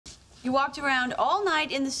You walked around all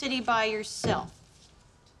night in the city by yourself.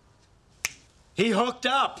 He hooked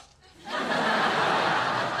up.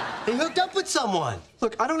 He hooked up with someone.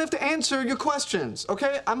 Look, I don't have to answer your questions,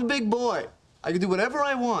 okay? I'm a big boy. I can do whatever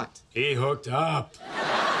I want. He hooked up.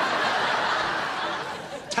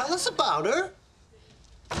 Tell us about her.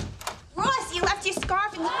 Ross, you left your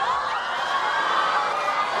scarf in the...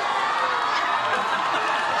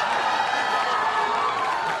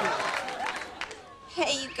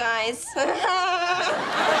 Hey, you guys. Okay.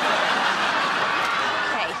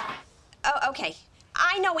 Oh, okay.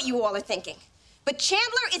 I know what you all are thinking. But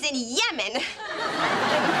Chandler is in Yemen.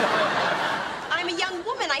 I'm a young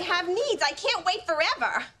woman. I have needs. I can't wait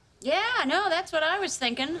forever. Yeah, no, that's what I was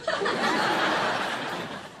thinking.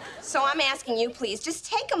 So I'm asking you, please, just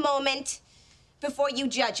take a moment before you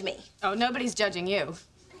judge me. Oh, nobody's judging you.